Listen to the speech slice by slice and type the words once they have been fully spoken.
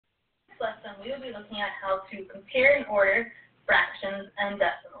lesson, we will be looking at how to compare and order fractions and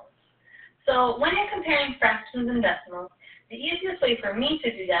decimals. So when you're comparing fractions and decimals, the easiest way for me to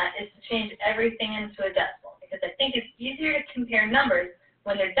do that is to change everything into a decimal, because I think it's easier to compare numbers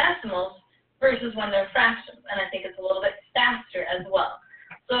when they're decimals versus when they're fractions, and I think it's a little bit faster as well.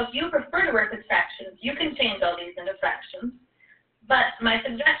 So if you prefer to work with fractions, you can change all these into fractions, but my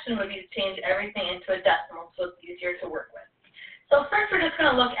suggestion would be to change everything into a decimal so it's easier to work with. So first we're just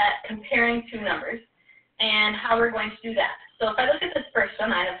going to look at comparing two numbers and how we're going to do that. So if I look at this first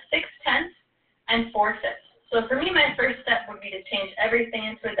one, I have 6/10 and 4/5. So for me, my first step would be to change everything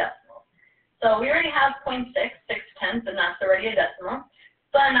into a decimal. So we already have 0.6, 6/10, and that's already a decimal.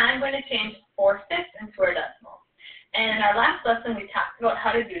 So now I'm going to change 4/5 into our decimal. And in our last lesson, we talked about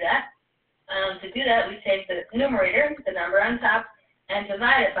how to do that. To do that, we take the numerator, the number on top, and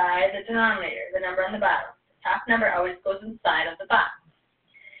divide it by the denominator, the number on the bottom. The top number always goes inside of the box.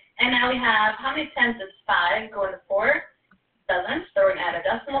 And now we have how many tenths is 5 going to 4? Doesn't, so we're going to add a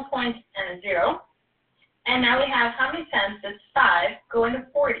decimal point and a 0. And now we have how many tenths is 5 going to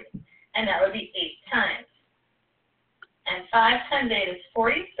 40? And that would be 8 times. And 5 times 8 is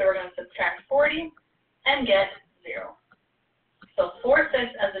 40, so we're going to subtract 40 and get 0. So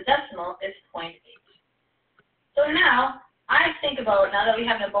 4/5 as a decimal is 0.8. So now I think about, now that we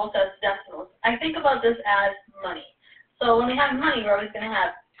have them both as decimals, I think about this as money. So when we have money, we're always going to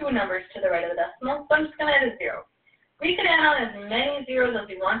have two numbers to the right of the decimal, so I'm just going to add a 0. We could add on as many zeros as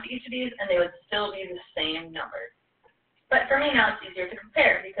we want to each of these, and they would still be the same number. But for me now, it's easier to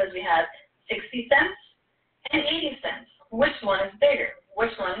compare because we have 60 cents and 80 cents. Which one is bigger?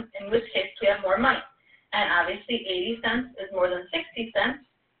 Which one, in which case, we have more money? And obviously, 80 cents is more than 60 cents,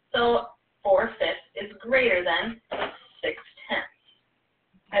 so 4/5 is greater than 6/10.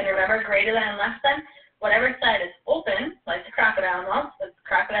 And remember, greater than and less than, whatever side is open, like the crocodile mouth, the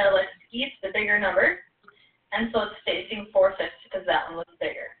crocodile likes to eat the bigger number, and so it's facing 4/5 because that one was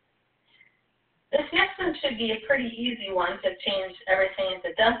bigger. This next one should be a pretty easy one to change everything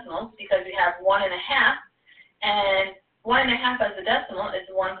into decimals because we have 1 1/2, and 1 1/2 as a decimal is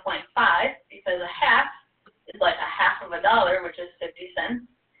 1.5 because a half is like a half of a dollar, which is 50 cents,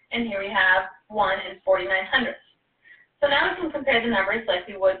 and here we have 1 49/100. So now we can compare the numbers like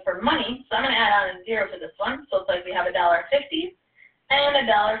we would for money. So I'm going to add on a 0 to this one, so it's like we have $1.50 and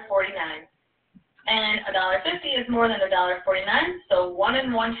 $1.49. And $1.50 is more than $1.49, so 1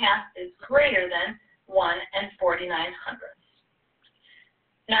 1/2 is greater than 1 49/100.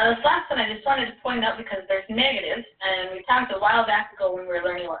 Now this last one I just wanted to point out because there's negatives, and we talked a while back ago when we were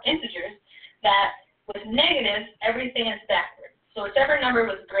learning about integers that with negatives everything is backwards. So whichever number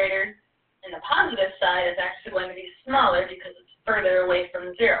was greater in the positive side is actually going to be smaller because it's further away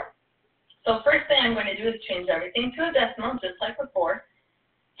from 0. So first thing I'm going to do is change everything to a decimal just like before.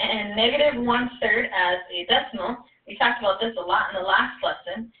 And -1/3 as a decimal, we talked about this a lot in the last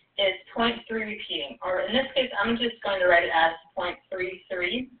lesson, is 0.3 repeating. Or in this case, I'm just going to write it as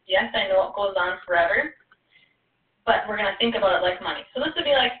 0.33. Yes, I know it goes on forever, but we're going to think about it like money. So this would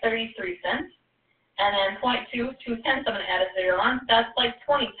be like 33 cents. And then 0.2, 2 tenths, I'm going to add a 0 on. That's like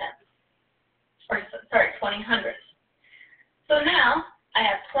 20 tenths. Or, sorry, 20 hundredths. So now I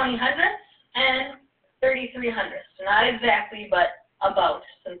have 20 hundredths and 33 hundredths. So not exactly, but about,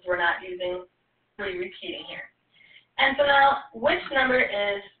 since we're not using repeating here. And so now, which number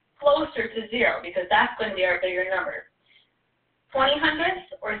is closer to 0? Because that's going to be our bigger number. 20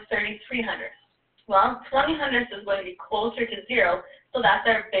 hundredths or 33 hundredths? Well, 20 hundredths is going to be closer to 0, so that's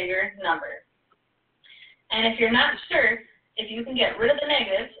our bigger number. And if you're not sure, if you can get rid of the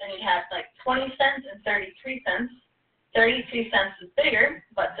negatives and you have like 20 cents and 33 cents, 33 cents is bigger,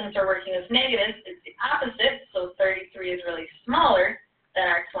 but since we're working with negatives, it's the opposite, so 33 is really smaller than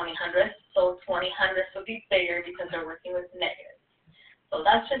our 20 hundredths, so 20 hundredths would be bigger because we're working with negatives. So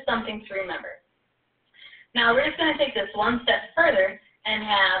that's just something to remember. Now we're just going to take this one step further and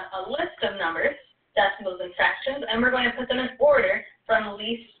have a list of numbers, decimals and fractions, and we're going to put them in order from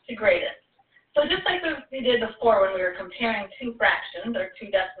least to greatest. So just like we did before when we were comparing two fractions or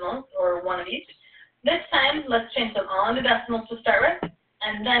two decimals or one of each, this time let's change them all into decimals to start with,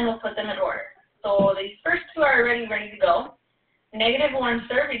 and then we'll put them in order. So these first two are already ready to go.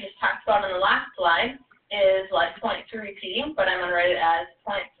 -1/3 we just talked about on the last slide is like 0.3 repeating, but I'm going to write it as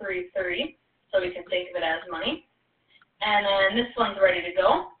 0.33 so we can think of it as money. And then this one's ready to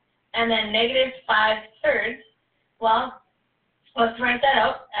go. And then -5/3, well, let's write that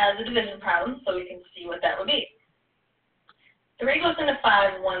out as a division problem so we can see what that would be. 3 goes into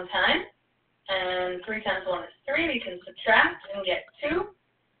 5 one time, and 3 times 1 is 3. We can subtract and get 2.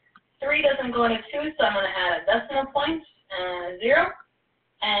 3 doesn't go into 2, so I'm going to add a decimal point and a 0.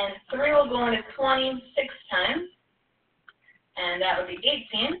 And 3 3 will go into 26 times, and that would be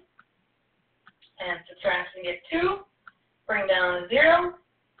 18. And subtract and get 2. Bring down 0.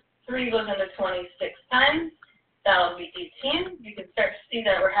 3 goes into 26 times. That will be 18. You can start to see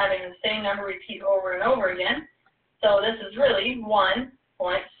that we're having the same number repeat over and over again. So this is really 1.6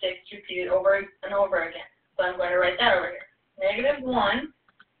 repeated over and over again. So I'm going to write that over here. Negative 1.6,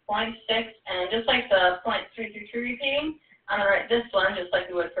 and just like the 0.333 repeating, I'm going to write this one just like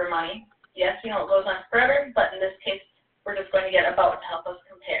we would for money. Yes, we know it goes on forever, but in this case, we're just going to get about to help us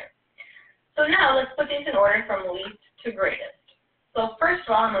compare. So now let's put these in order from least to greatest. So first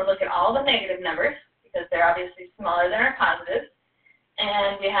of all, I'm going to look at all the negative numbers, because they're obviously smaller than our positives.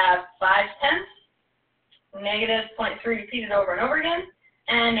 And we have 5/10, negative 0.3 repeated over and over again,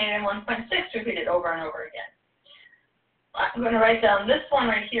 and negative 1.6 repeated over and over again. I'm going to write down this one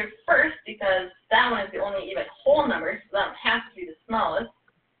right here first, because that one is the only even whole number, so that one has to be the smallest.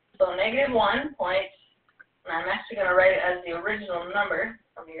 So negative 1 point, and I'm actually going to write it as the original number.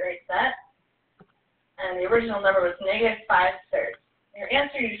 Let me erase that. And the original number was negative 5/3. Your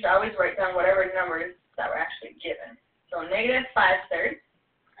answer, you should always write down whatever numbers that were actually given. So negative 5/3.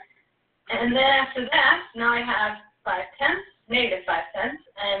 And then after that, now I have 5/10, negative 5/10,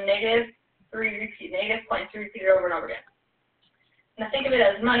 and negative 0.3 repeated over and over again. Now think of it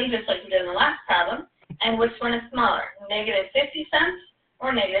as money, just like we did in the last problem. And which one is smaller, negative 50 cents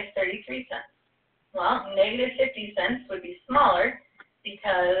or negative 33 cents? Well, negative 50 cents would be smaller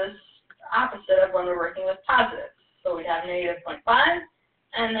because the opposite of when we're working with positives. So we'd have negative 0.5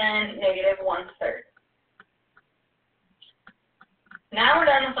 and then negative 1/3. Now we're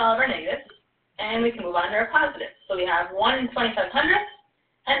done with all of our negatives, and we can move on to our positives. So we have 1 25/100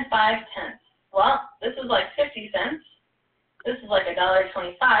 and 5/10. Well, this is like 50 cents. This is like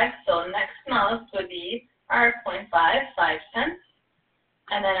 $1.25, so next smallest would be our 0.5, 5/10.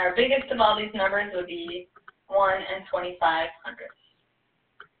 And then our biggest of all these numbers would be 1 25/100.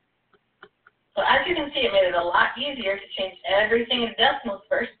 So as you can see, it made it a lot easier to change everything into decimals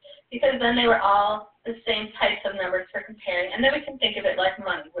first, because then they were all the same types of numbers for comparing, and then we can think of it like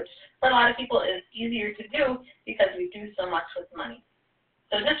money, which for a lot of people is easier to do because we do so much with money.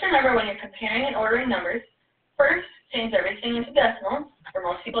 So just remember, when you're comparing and ordering numbers, first change everything into decimals. For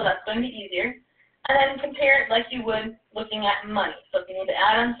most people, that's going to be easier. And then compare it like you would looking at money. So if you need to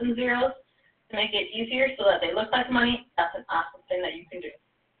add on some zeros to make it easier so that they look like money, that's an awesome thing that you can do.